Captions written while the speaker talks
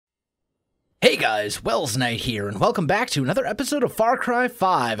Hey guys, Wels Knight here, and welcome back to another episode of Far Cry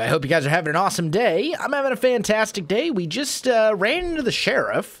 5. I hope you guys are having an awesome day. I'm having a fantastic day. We just ran into the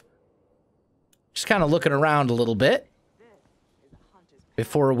sheriff. Just kind of looking around a little bit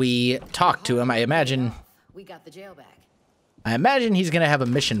before we talk to him. I imagine we got the jail back. I imagine he's going to have a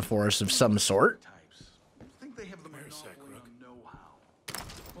mission for us of some sort.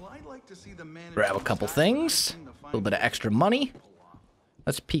 Grab a couple things. A little bit of extra money.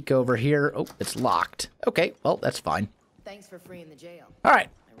 Let's peek over here. Oh, it's locked. Okay, well, that's fine. Thanks for freeing the jail. All right,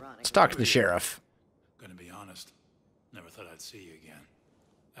 let's talk to the sheriff. Gonna be honest, never thought I'd see you again.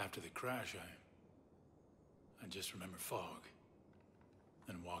 After the crash, I just remember fog.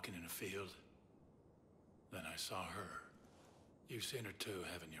 Then walking in a field. Then I saw her. You've seen her too,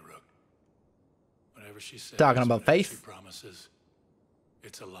 haven't you, Rook? Whatever she says, Talking about faith? She promises,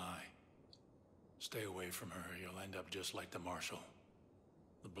 it's a lie. Stay away from her, you'll end up just like the marshal.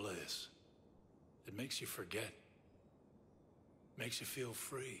 The bliss. It makes you forget. Makes you feel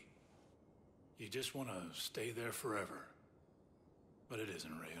free. You just want to stay there forever. But it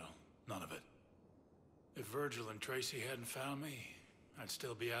isn't real. None of it. If Virgil and Tracy hadn't found me, I'd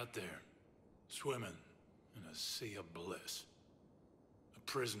still be out there, swimming in a sea of bliss. A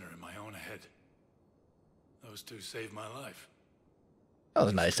prisoner in my own head. Those two saved my life. That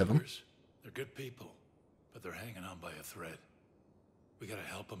was nice of them. They're good people, but they're hanging on by a thread. We gotta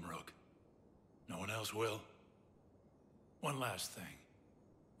help them, Rook. No one else will. One last thing.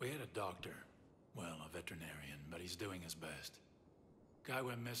 We had a doctor. Well, a veterinarian, but he's doing his best. Guy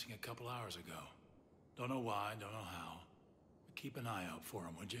went missing a couple hours ago. Don't know why, don't know how. But keep an eye out for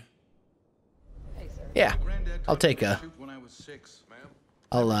him, would you? Yeah, I'll take a...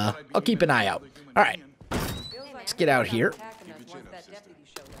 I'll keep an eye out. All right, let's get out here.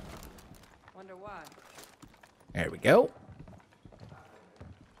 There we go.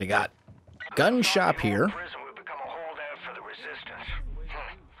 We got gun shop here. Prison would become a holdout for the resistance.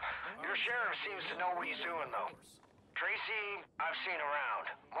 Your sheriff seems to know what he's doing, though. Tracy, I've seen around.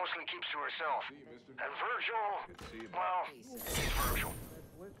 Mostly keeps to herself. And Virgil, well, he's Virgil.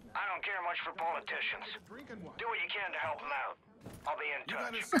 I don't care much for politicians. Do what you can to help him out. I'll be in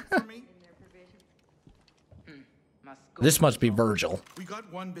touch. This must be Virgil. We got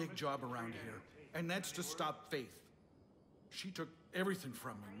one big job around here, and that's to stop Faith. She took everything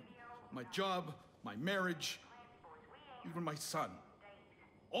from me. My job, my marriage, even my son.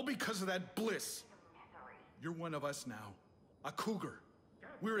 All because of that bliss. You're one of us now. A cougar.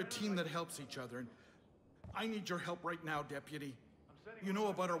 We're a team that helps each other, and I need your help right now, Deputy. You know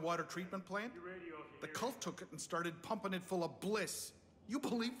about our water treatment plant? The cult took it and started pumping it full of bliss. You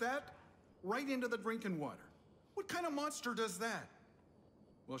believe that? Right into the drinking water. What kind of monster does that?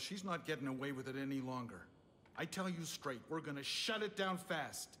 Well, she's not getting away with it any longer. I tell you straight, we're gonna shut it down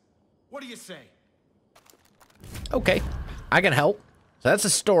fast. What do you say? Okay, I can help. So that's a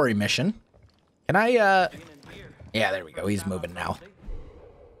story mission. Can I, yeah, there we go. He's moving now.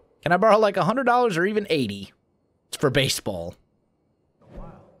 Can I borrow like $100 or even 80? It's for baseball.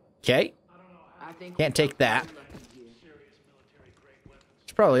 Okay. Can't take that.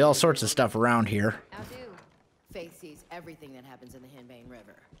 There's probably all sorts of stuff around here. Faith sees everything that happens in the Henbane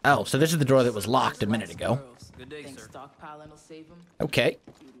River. Oh, so this is the door that was locked a minute ago. Okay.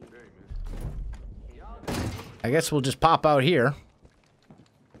 I guess we'll just pop out here.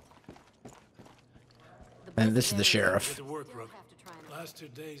 And this is the sheriff. Good work, Rook. Last 2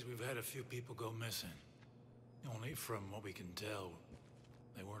 days we've had a few people go missing. Only from what we can tell,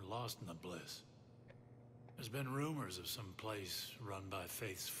 they weren't lost in the bliss. There's been rumors of some place run by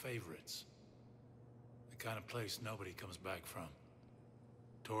Faith's favorites. The kind of place nobody comes back from.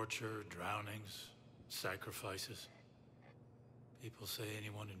 Torture, drownings, sacrifices. People say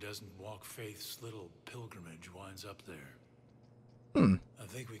anyone who doesn't walk Faith's little pilgrimage winds up there. I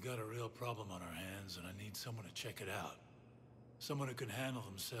think we got a real problem on our hands, and I need someone to check it out. Someone who can handle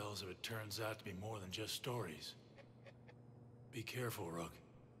themselves if it turns out to be more than just stories. Be careful, Rook.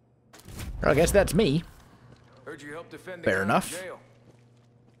 I guess that's me. Heard you help defend the Fair county enough. jail.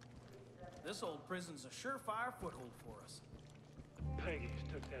 This old prison's a surefire foothold for us. Peggy's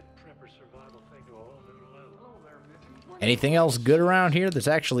took that prepper survival thing to a whole new level. Anything else good around here that's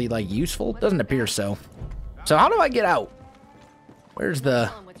actually, like, useful? Doesn't appear so. So how do I get out? Where's the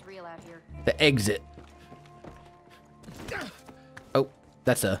exit? Oh,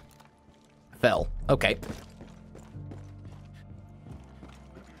 that's a... fell. Okay.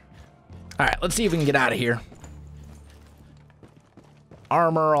 Alright, let's see if we can get out of here.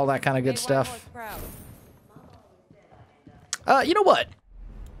 Armor, all that kind of good stuff. You know what?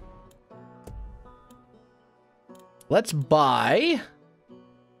 Let's buy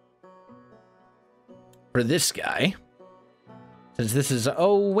for this guy. Since this is...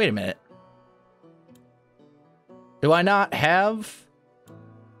 Oh, wait a minute. Do I not have...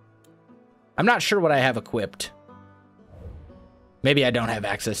 I'm not sure what I have equipped. Maybe I don't have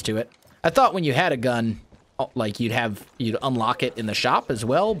access to it. I thought when you had a gun, like you'd unlock it in the shop as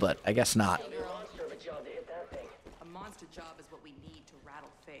well, but I guess not. A monster job is what we need to rattle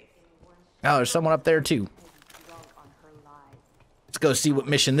Faith. Oh, there's someone up there too. Let's go see what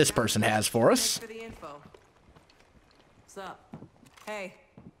mission this person has for us. Thanks for the info. What's up? Hey.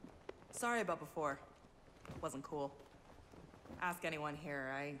 Sorry about before. Wasn't cool. Ask anyone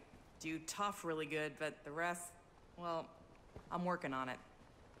here. I do tough really good, but the rest, well, I'm working on it.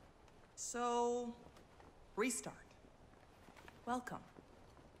 So, restart. Welcome.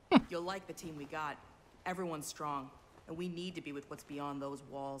 You'll like the team we got. Everyone's strong, and we need to be with what's beyond those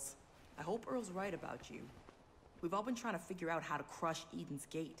walls. I hope Earl's right about you. We've all been trying to figure out how to crush Eden's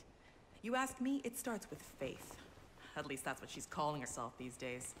Gate. You ask me, it starts with faith. At least that's what she's calling herself these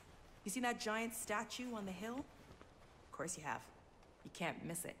days. You seen that giant statue on the hill? Of course you have. You can't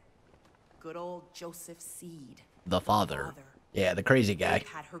miss it. Good old Joseph Seed. The father. Yeah, the crazy guy. Faith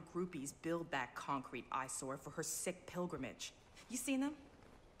had her groupies build that concrete eyesore for her sick pilgrimage. You seen them?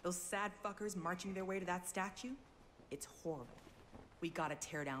 Those sad fuckers marching their way to that statue? It's horrible. We gotta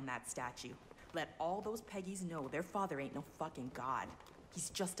tear down that statue. Let all those Peggies know their father ain't no fucking god. He's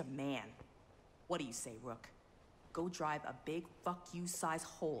just a man. What do you say, Rook? Go drive a big fuck you size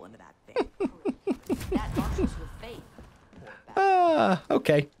hole into that thing. That marches with Faith.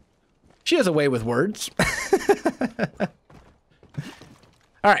 Okay. She has a way with words.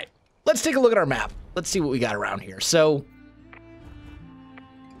 All right, let's take a look at our map. Let's see what we got around here. So,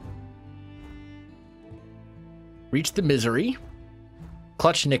 reach the misery,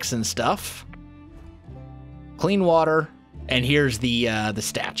 clutch Nixon stuff, clean water, and here's the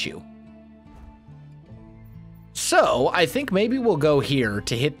statue. So, I think maybe we'll go here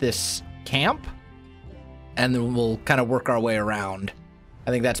to hit this camp, and then we'll kind of work our way around. I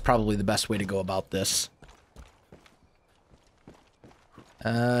think that's probably the best way to go about this.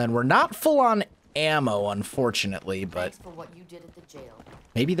 And we're not full on ammo, unfortunately, but Thanks for what you did at the jail.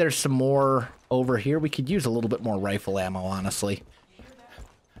 maybe there's some more over here. We could use a little bit more rifle ammo, honestly.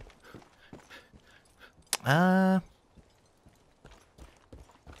 Doesn't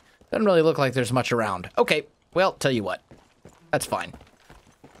really look like there's much around. Okay, well, tell you what. That's fine.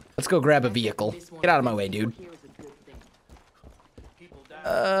 Let's go grab a vehicle. Get out of my way, dude.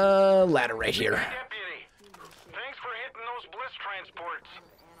 Ladder right here. Deputy, thanks for hitting those bliss transports.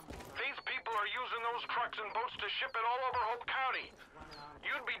 These people are using those trucks and boats to ship it all over Hope County.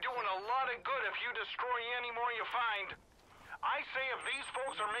 You'd be doing a lot of good if you destroy any more you find. I say if these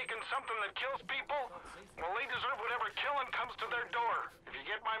folks are making something that kills people, well, they deserve whatever killing comes to their door, if you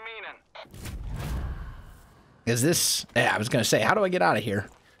get my meaning. Is this... Yeah, I was going to say, how do I get out of here?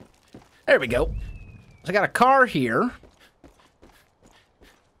 There we go. So I got a car here.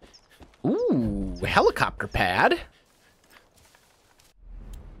 Ooh, helicopter pad.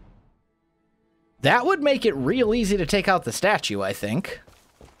 That would make it real easy to take out the statue, I think.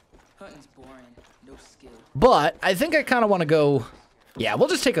 Hunting's boring. No skill. But I think I kind of want to go... Yeah, we'll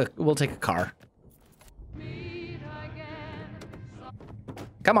take a car.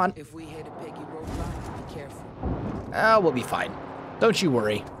 Come on. If we hit a Peggy roadblock, be careful. We'll be fine. Don't you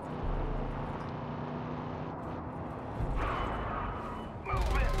worry.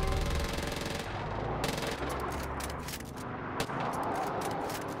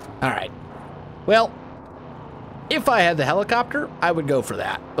 All right. Well, if I had the helicopter, I would go for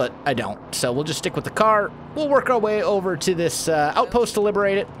that, but I don't. So we'll just stick with the car. We'll work our way over to this outpost to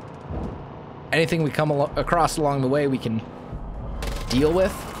liberate it. Anything we come across along the way, we can deal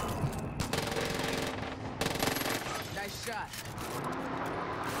with. Nice shot.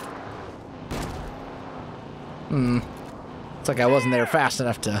 It's like I wasn't there fast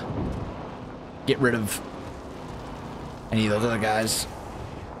enough to get rid of any of those other guys.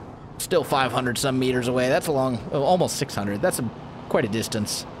 Still 500 some meters away. That's a long, almost 600. That's quite a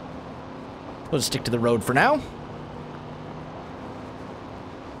distance. We'll just stick to the road for now.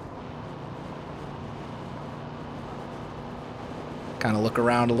 Kind of look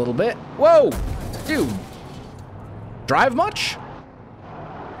around a little bit. Whoa! Dude! Drive much?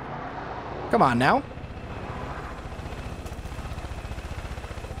 Come on now.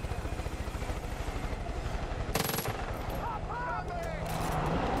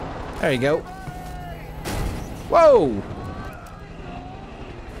 There you go. Whoa!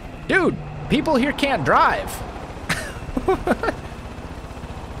 Dude, people here can't drive.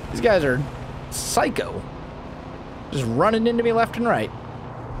 These guys are psycho. Just running into me left and right.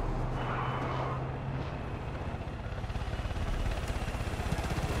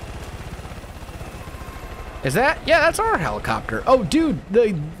 Is that? Yeah, that's our helicopter. Oh, dude,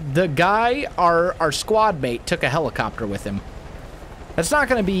 the guy, our squad mate, took a helicopter with him. That's not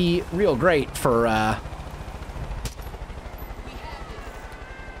going to be real great for,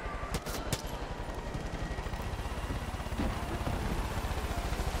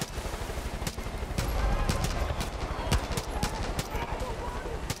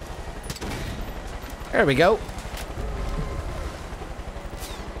 There we go.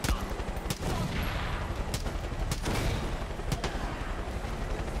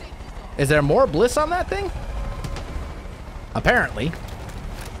 Is there more bliss on that thing? Apparently.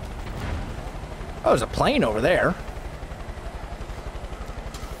 Oh, there's a plane over there.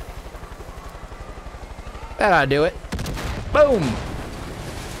 That ought to do it. Boom.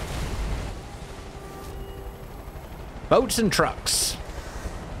 Boats and trucks.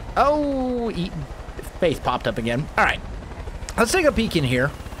 Oh, face popped up again. All right. Let's take a peek in here.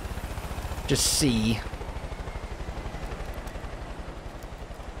 Just see.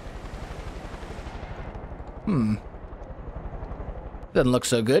 Doesn't look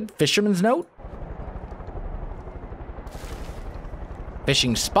so good. Fisherman's note.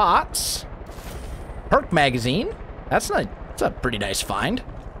 Fishing spots. Perk magazine. That's a pretty nice find.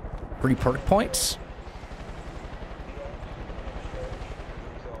 3 perk points.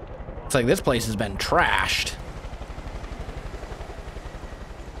 It's like this place has been trashed.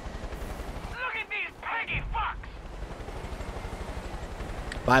 Look at these peggy fucks!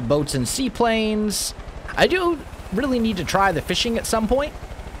 Buy boats and seaplanes. I do really need to try the fishing at some point.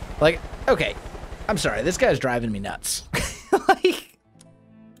 Like, okay, I'm sorry, this guy's driving me nuts. Like,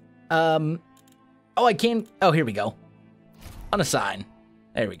 oh, I can't. Oh, here we go. Unassign.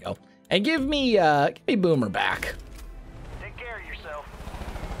 There we go. And give me Boomer back. Take care of yourself.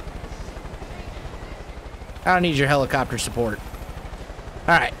 I don't need your helicopter support.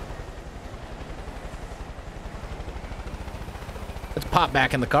 All right. Let's pop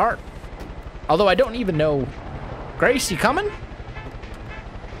back in the car. Although I don't even know. Grace, you coming?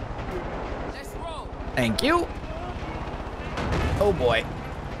 Let's roll. Thank you. Oh boy.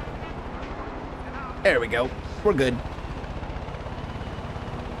 There we go. We're good.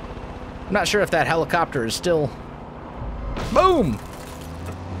 I'm not sure if that helicopter is still... Boom!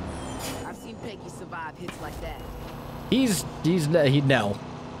 I've seen Peggy survive hits like that. No.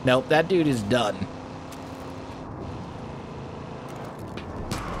 Nope, that dude is done.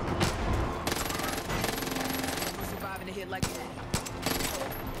 Surviving a hit like that.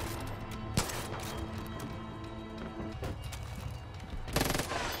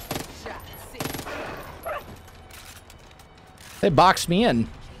 Shot, six. They boxed me in.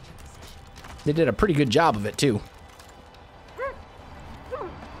 They did a pretty good job of it, too.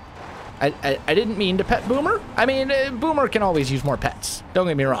 I didn't mean to pet Boomer. I mean, Boomer can always use more pets. Don't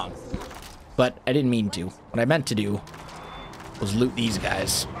get me wrong. But I didn't mean to. What I meant to do was loot these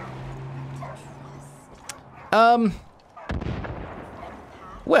guys.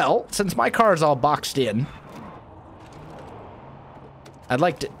 Well, since my car's all boxed in, I'd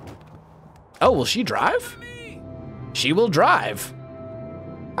like to... Oh, will she drive? She will drive.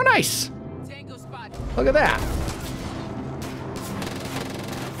 Oh, nice. Tango spot. Look at that.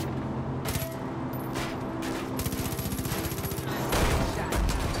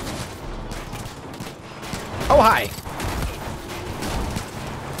 Oh, hi.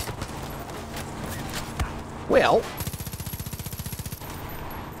 Well.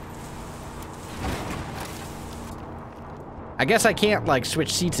 I guess I can't, like,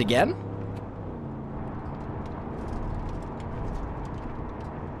 switch seats again.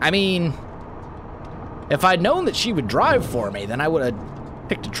 I mean, if I'd known that she would drive for me, then I would have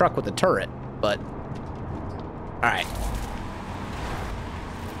picked a truck with a turret, but... Alright.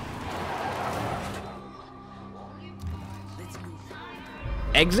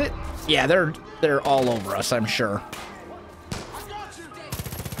 Exit? Yeah, they're all over us, I'm sure.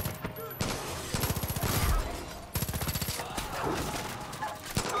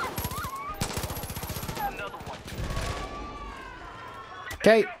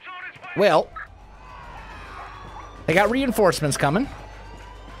 Okay. Well, they got reinforcements coming.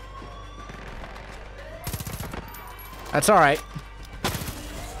 That's all right.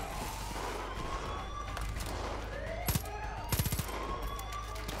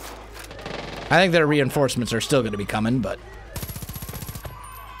 I think their reinforcements are still going to be coming, but...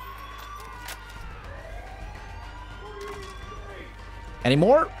 Any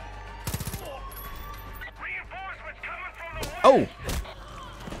more? Oh!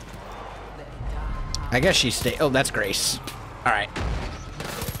 I guess she stayed. Oh, that's Grace. All right.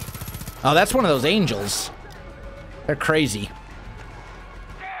 Oh, that's one of those angels. They're crazy.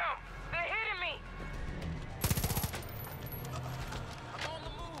 Damn! They're hitting me!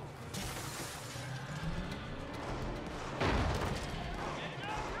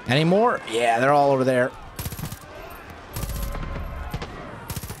 Any more? Yeah, they're all over there.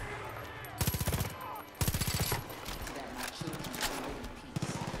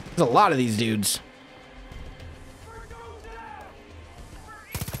 There's a lot of these dudes.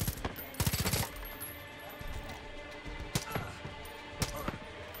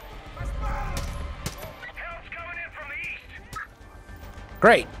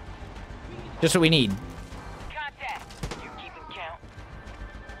 Great. Just what we need.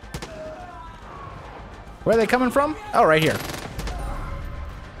 Where are they coming from? Oh, right here.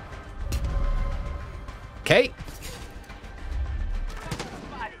 Okay.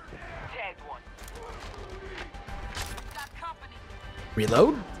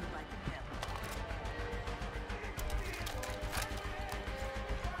 Reload.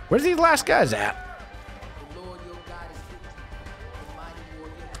 Where's these last guys at?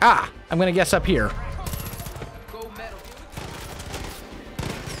 Ah, I'm gonna guess up here.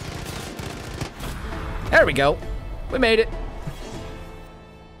 There we go. We made it.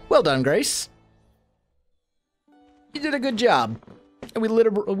 Well done, Grace. You did a good job. And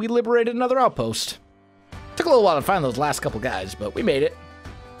we liberated another outpost. Took a little while to find those last couple guys, but we made it.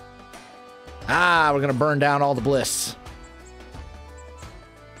 Ah, we're gonna burn down all the bliss.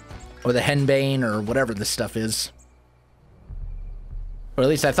 Or the henbane, or whatever this stuff is. Or at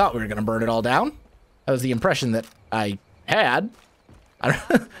least I thought we were gonna burn it all down. That was the impression that I had.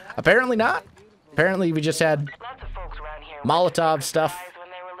 Apparently not. Apparently we just had Molotov stuff. When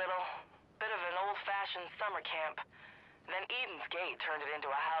they were little, bit of an old-fashioned summer camp. Then Eden's Gate turned it into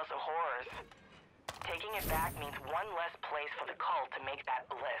a house of horrors. Taking it back means one less place for the cult to make that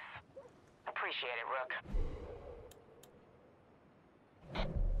bliss. Appreciate it, Rook.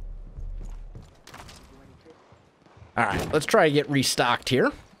 Alright, let's try to get restocked here.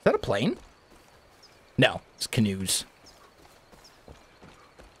 Is that a plane? No, it's canoes.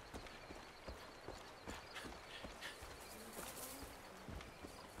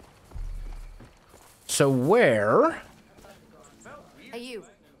 So where? Hey, you.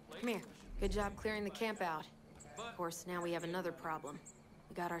 Come here. Good job clearing the camp out. Of course, now we have another problem.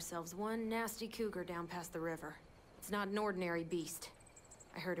 We got ourselves one nasty cougar down past the river. It's not an ordinary beast.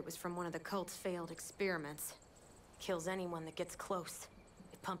 I heard it was from one of the cult's failed experiments. Kills anyone that gets close.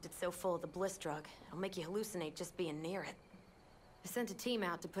 They pumped it so full of the bliss drug, it'll make you hallucinate just being near it. I sent a team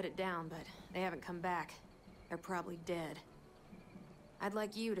out to put it down, but they haven't come back. They're probably dead. I'd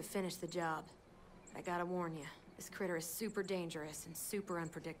like you to finish the job. But I gotta warn you, this critter is super dangerous and super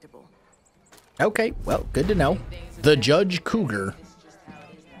unpredictable. Okay, well, good to know. The Judge Cougar.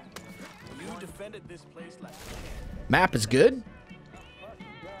 Map is good.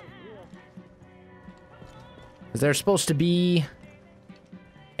 Is there supposed to be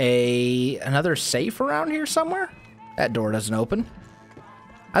another safe around here somewhere? That door doesn't open.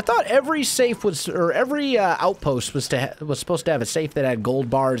 I thought every safe was, or every outpost was supposed to have a safe that had gold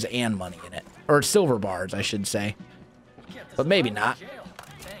bars and money in it, or silver bars, I should say. But maybe not.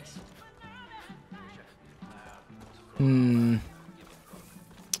 I'm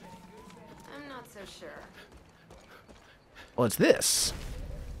not so sure. What's this?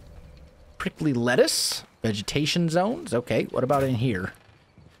 Prickly lettuce? Vegetation zones? Okay, what about in here?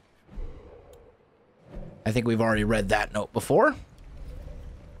 I think we've already read that note before.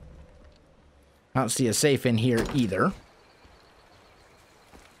 I don't see a safe in here either.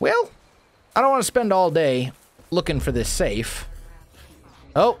 Well, I don't want to spend all day looking for this safe.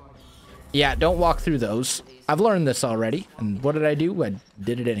 Oh, yeah, don't walk through those. I've learned this already, and what did I do? I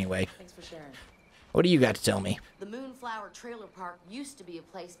did it anyway. Thanks for sharing. What do you got to tell me? The Moonflower Trailer Park used to be a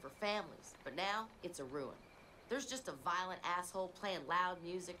place for families, but now it's a ruin. There's just a violent asshole playing loud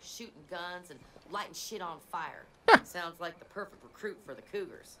music, shooting guns, and lighting shit on fire. Sounds like the perfect recruit for the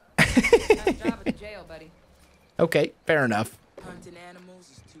Cougars. Nice job at the jail, buddy. Okay, fair enough. Hunting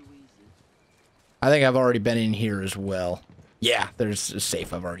animals is too easy. I think I've already been in here as well. Yeah, there's a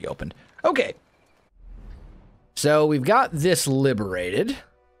safe I've already opened. Okay. So we've got this liberated.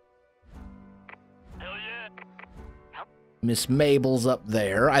 Hell yeah. Miss Mabel's up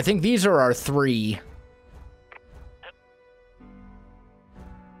there. I think these are our 3.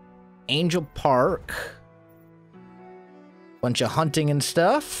 Angel Park. Bunch of hunting and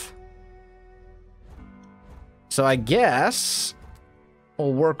stuff. So I guess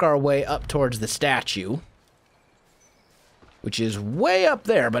we'll work our way up towards the statue, which is way up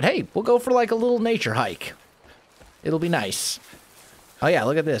there. But hey, we'll go for like a little nature hike. It'll be nice. Oh yeah,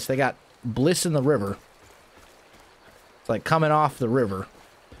 look at this. They got bliss in the river. It's like coming off the river.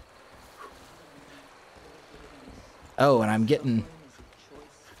 Oh, and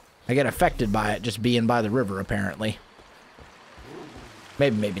I get affected by it just being by the river, apparently.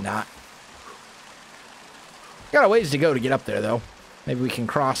 Maybe, maybe not. Got a ways to go to get up there, though. Maybe we can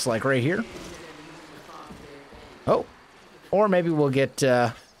cross, like, right here. Oh. Or maybe we'll get,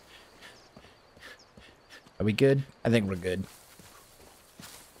 Are we good? I think we're good.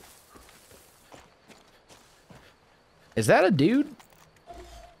 Is that a dude?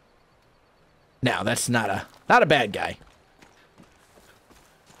 No, that's not a bad guy.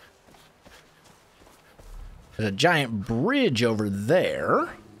 There's a giant bridge over there.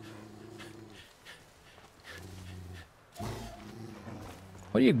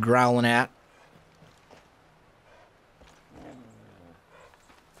 What are you growling at?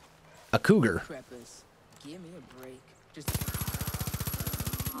 A cougar. Give me a break.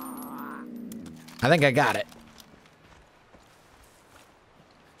 I think I got it.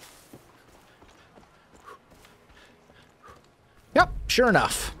 Yep, sure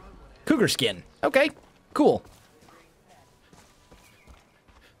enough. Cougar skin. Okay, cool.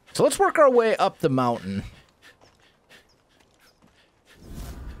 So let's work our way up the mountain.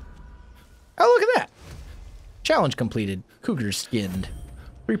 Oh, look at that. Challenge completed. Cougar skinned.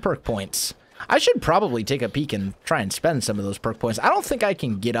 3 perk points. I should probably take a peek and try and spend some of those perk points. I don't think I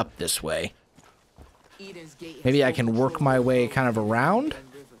can get up this way. Maybe I can work my way kind of around.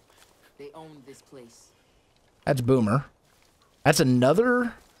 That's Boomer. That's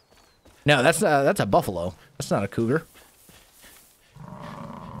another... No, that's a buffalo. That's not a cougar.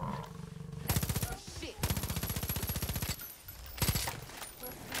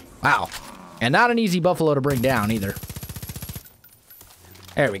 Wow. And not an easy buffalo to bring down either.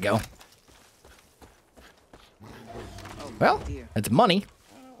 There we go. Well, it's money.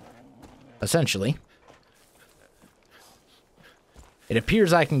 Essentially. It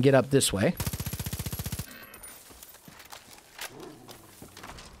appears I can get up this way.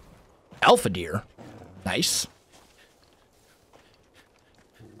 Alpha deer. Nice.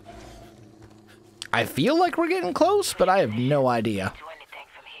 I feel like we're getting close, but I have no idea.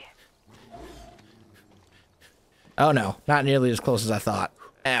 Oh no, not nearly as close as I thought.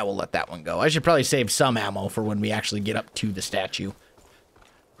 We'll let that one go. I should probably save some ammo for when we actually get up to the statue.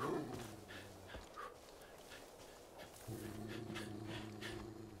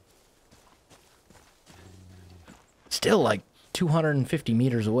 Still like 250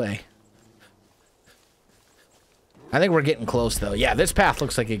 meters away. I think we're getting close though. Yeah, this path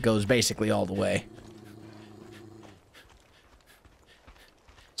looks like it goes basically all the way.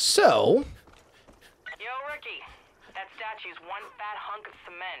 So... Statue's one fat hunk of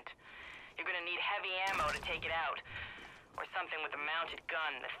cement. You're gonna need heavy ammo to take it out. Or something with a mounted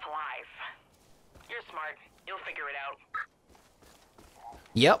gun that flies. You're smart. You'll figure it out.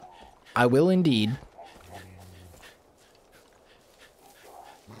 Yep. I will indeed.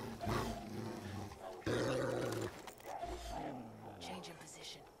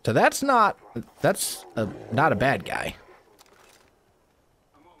 So that's not a bad guy.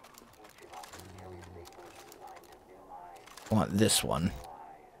 I want this one.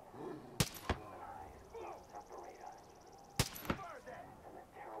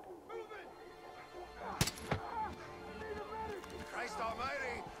 Christ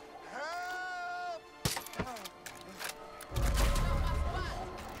Almighty, help!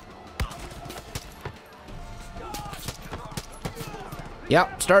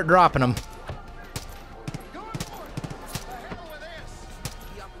 Yep, start dropping them.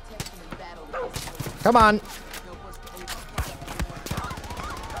 Come on.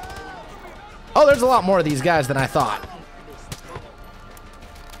 Oh, there's a lot more of these guys than I thought.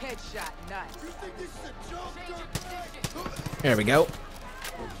 There we go.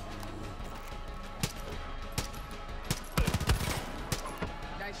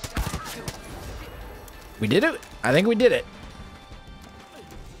 We did it? I think we did it.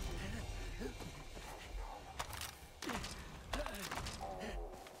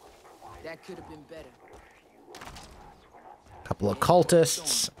 That could have been better. Couple of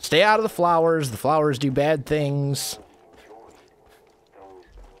cultists. Stay out of the flowers. The flowers do bad things.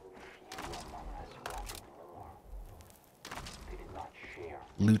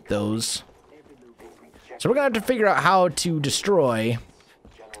 Loot those. So we're gonna have to figure out how to destroy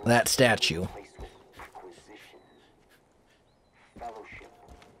that statue. I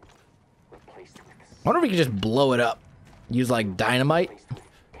wonder if we could just blow it up. Use like dynamite.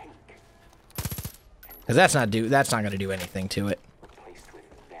 Because that's not gonna do anything to it.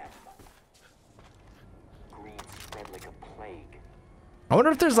 I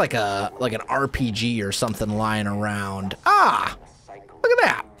wonder if there's like an RPG or something lying around. Ah! Look at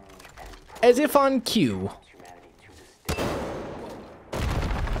that! As if on cue.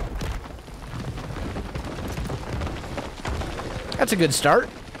 That's a good start.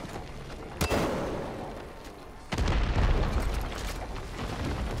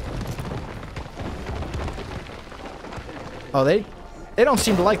 Oh, they don't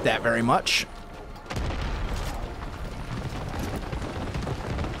seem to like that very much.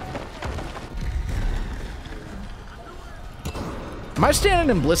 Am I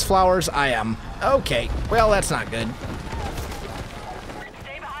standing in bliss flowers? I am. Okay, well, that's not good.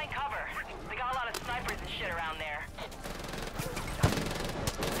 Stay behind cover. We got a lot of snipers and shit around there.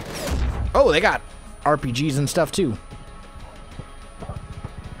 Oh, they got RPGs and stuff too.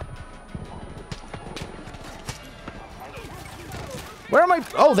 Where am I?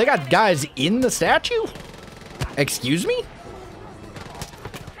 Oh, they got guys in the statue? Excuse me?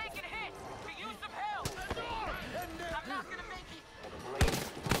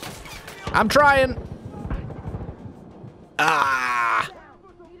 I'm trying. Ah.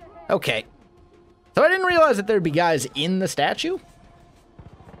 Okay. So I didn't realize that there'd be guys in the statue.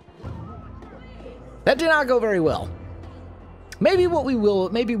 That did not go very well. Maybe we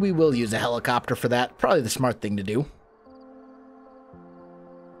will use a helicopter for that. Probably the smart thing to do.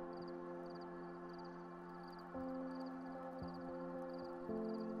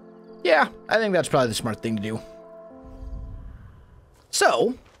 Yeah, I think that's probably the smart thing to do.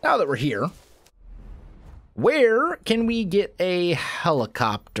 So, now that we're here, where can we get a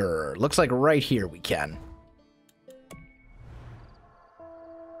helicopter? Looks like right here we can.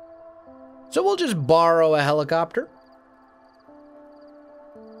 So we'll just borrow a helicopter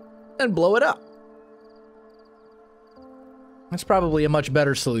and blow it up. That's probably a much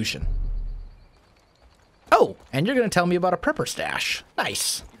better solution. Oh, and you're going to tell me about a prepper stash.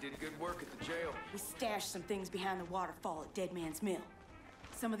 Nice. You did good work at the jail. We stashed some things behind the waterfall at Dead Man's Mill.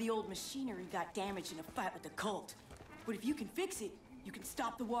 Some of the old machinery got damaged in a fight with the cult. But if you can fix it, you can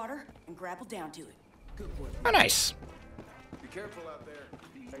stop the water and grapple down to it. Good work. Oh, nice. Be careful out there.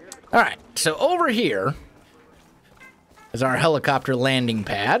 All right, so over here is our helicopter landing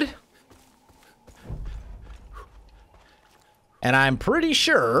pad. And I'm pretty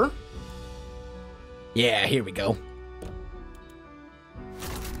sure... Yeah, here we go.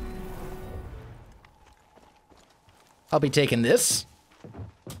 I'll be taking this.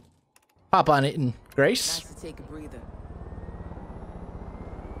 Pop on it in grace. Nice to take a breather.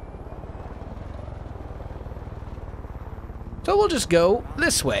 So we'll just go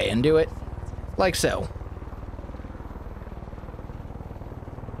this way and do it like so.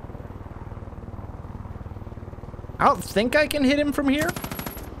 I don't think I can hit him from here.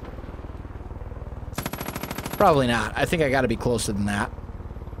 Probably not. I think I gotta be closer than that.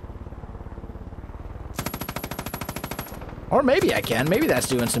 Or maybe I can. Maybe that's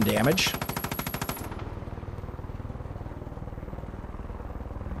doing some damage.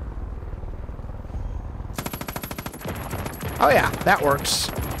 Oh yeah, that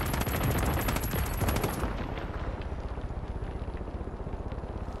works.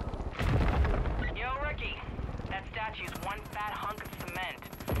 Yo, rookie. That statue's one fat hunk of cement.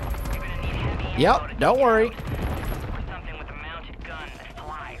 You're gonna need heavy ammo. Yep, don't worry. Or something with a mounted gun that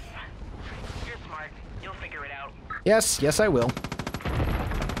flies. You're smart. You'll figure it out. Yes, I will.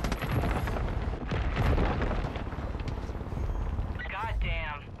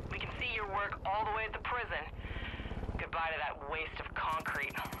 Goddamn. We can see your work all the way at the prison. Goodbye to that waste of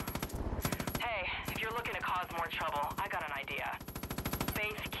concrete. Hey, if you're looking to cause more trouble, I got an idea.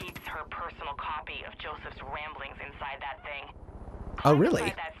 Faith keeps her personal copy of Joseph's ramblings inside that thing. Oh, really?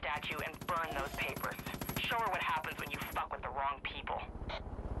 Inside that statue and burn those papers. Show her what happens when you fuck with the wrong people.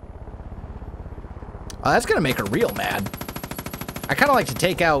 Oh, that's gonna make her real mad. I kind of like to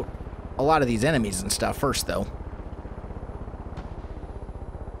take out a lot of these enemies and stuff first, though.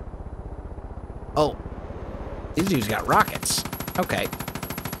 Oh. These dudes got rockets. Okay.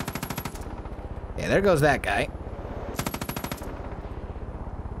 Yeah, there goes that guy.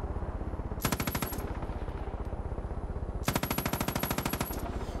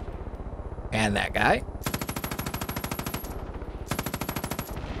 And that guy.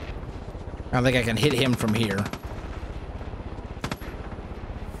 I don't think I can hit him from here.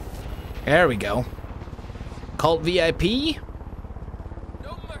 There we go. Cult VIP.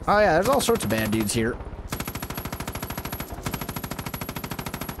 Oh yeah, there's all sorts of bad dudes here.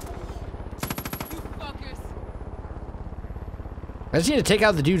 I just need to take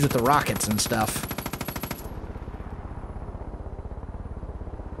out the dudes with the rockets and stuff.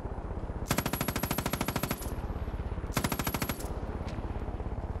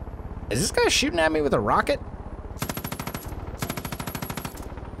 Is this guy shooting at me with a rocket?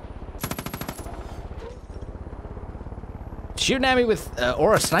 Shooting at me with,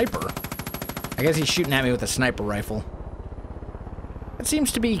 or a sniper. I guess he's shooting at me with a sniper rifle. It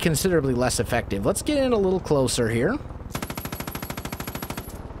seems to be considerably less effective. Let's get in a little closer here.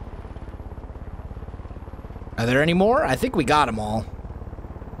 Are there any more? I think we got them all.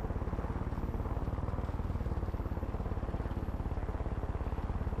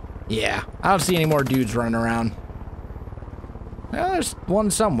 Yeah, I don't see any more dudes running around. Well, there's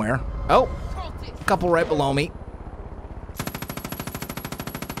one somewhere. Oh, a couple right below me.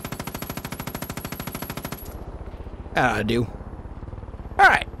 That ought to do. All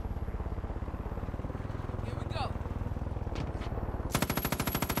right. Here we go.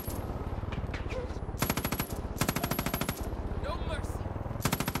 No mercy.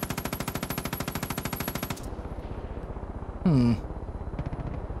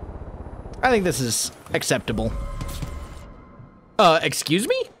 I think this is acceptable. Excuse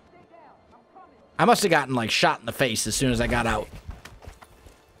me? I must have gotten, like, shot in the face as soon as I got out.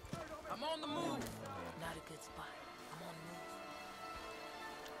 I'm on the move. Not a good spot. I'm on the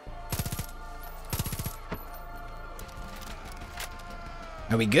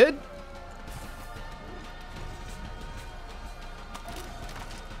move. Are we good?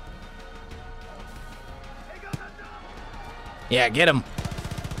 Yeah, get him.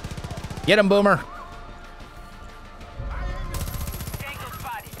 Get him, Boomer.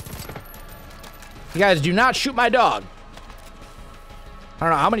 You guys do not shoot my dog. I don't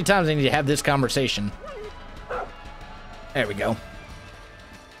know how many times I need to have this conversation. There we go.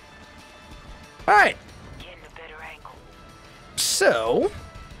 All right. So,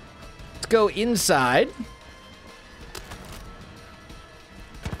 let's go inside.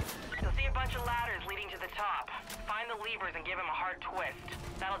 You'll see a bunch of ladders leading to the top. Find the levers and give him a hard twist.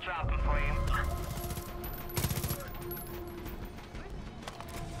 That'll drop him for you.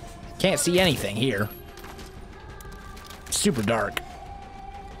 Can't see anything here. Super dark.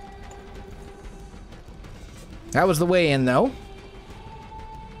 That was the way in, though.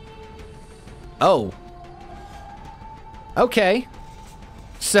 Oh. Okay.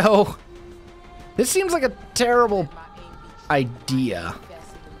 So, this seems like a terrible idea.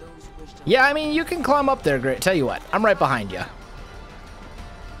 Yeah, I mean, you can climb up there, great. Tell you what, I'm right behind you.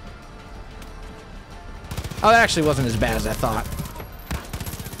 Oh, that actually wasn't as bad as I thought.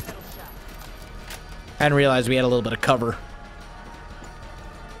 I didn't realize we had a little bit of cover.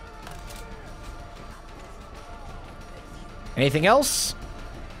 Anything else?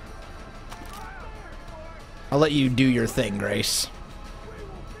 I'll let you do your thing, Grace.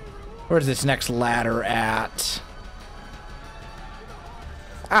 Where's this next ladder at?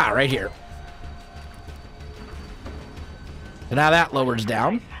 Ah, right here. So now that lowers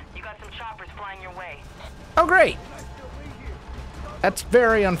down. You got some choppers flying your way. Oh, great. That's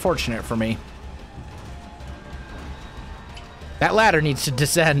very unfortunate for me. That ladder needs to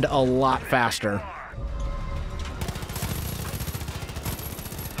descend a lot faster.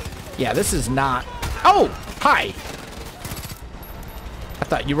 Yeah, this is not... Oh! Hi! I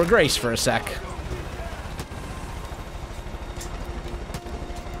thought you were Grace for a sec.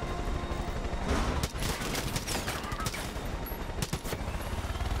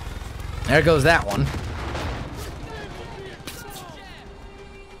 There goes that one.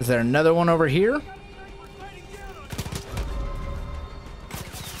 Is there another one over here?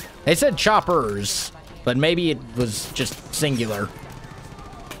 They said choppers, but maybe it was just singular.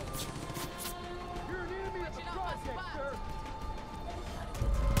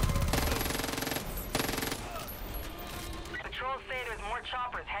 Patrols say there's more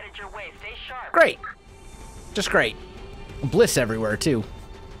choppers headed your way. Stay sharp. Great. Just great. Bliss everywhere, too.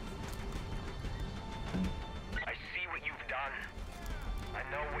 I see what you've done. I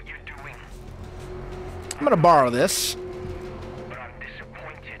know what you're doing. I'm gonna borrow this. But I'm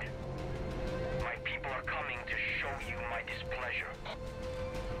disappointed. My people are coming to show you my displeasure.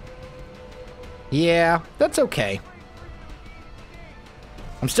 Yeah, that's okay.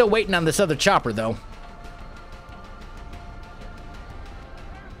 I'm still waiting on this other chopper, though.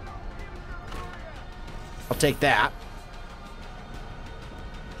 I'll take that.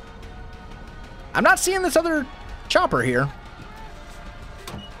 I'm not seeing this other chopper here.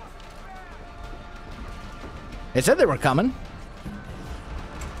 They said they were coming.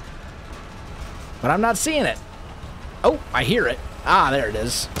 But I'm not seeing it. Oh, I hear it. Ah, there it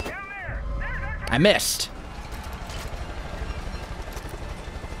is. I missed.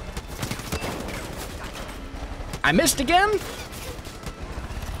 I missed again?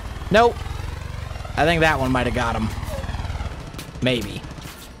 Nope. I think that one might have got him. Maybe.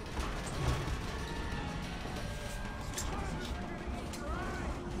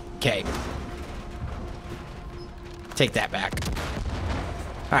 Okay. Take that back.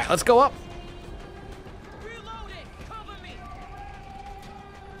 All right, let's go up.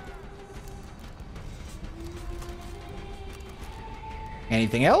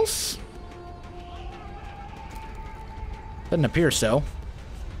 Anything else? Doesn't appear so.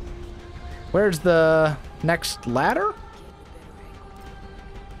 Where's the next ladder?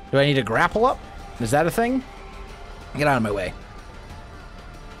 Do I need to grapple up? Is that a thing? Get out of my way.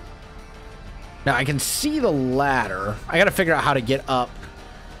 Now, I can see the ladder. I gotta figure out how to get up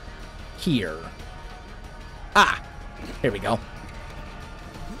here. Ah! Here we go.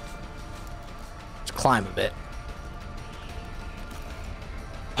 Let's climb a bit.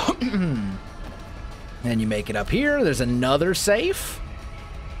 Then you make it up here. There's another safe.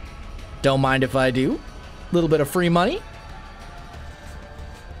 Don't mind if I do. A little bit of free money.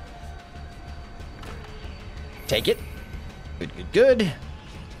 Take it. Good, good, good.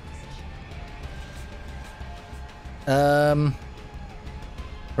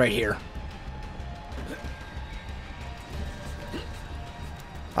 Right here.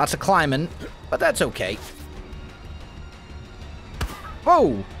 Lots of climbing, but that's okay.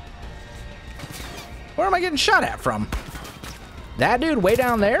 Whoa! Where am I getting shot at from? That dude way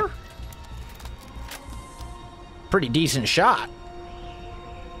down there? Pretty decent shot.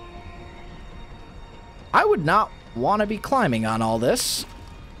 I would not want to be climbing on all this.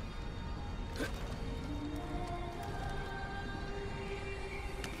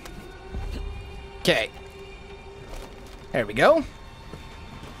 Okay. There we go.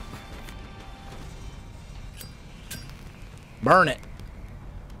 Burn it.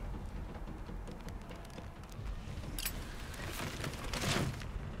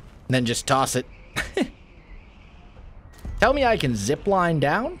 And then just toss it. Tell me I can zip line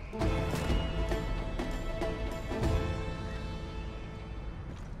down?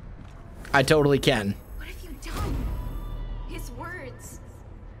 I totally can. What have you done? His words.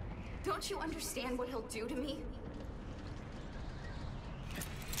 Don't you understand what he'll do to me?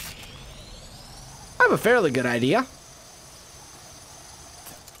 I have a fairly good idea.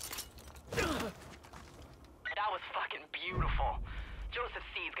 That was fucking beautiful. Joseph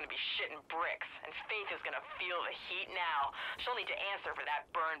C is gonna be shitting bricks, and Faith is gonna feel the heat now. She'll need to answer for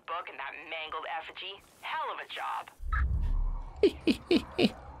that burned book and that mangled effigy. Hell of a job.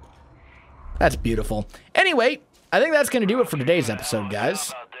 That's beautiful. Anyway, I think that's going to do it for today's episode, guys.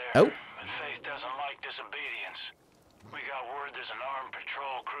 Oh. Faith doesn't like disobedience. We got word there's an armed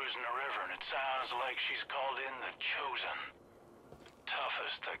patrol cruising the river, and it sounds like she's called in the Chosen.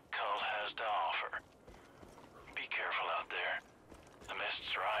 Toughest the cult has to offer. Be careful out there. The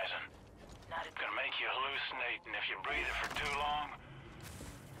mist's rising. Gonna make you hallucinate, and if you breathe it for too long,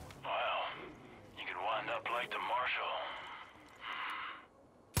 well, you could wind up like the Marshal.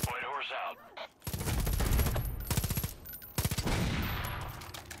 White horse out.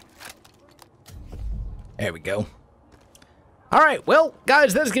 There we go. Alright, well,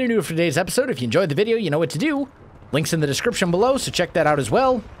 guys, that's going to do it for today's episode. If you enjoyed the video, you know what to do. Links in the description below, so check that out as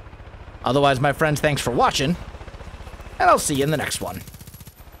well. Otherwise, my friends, thanks for watching, and I'll see you in the next one.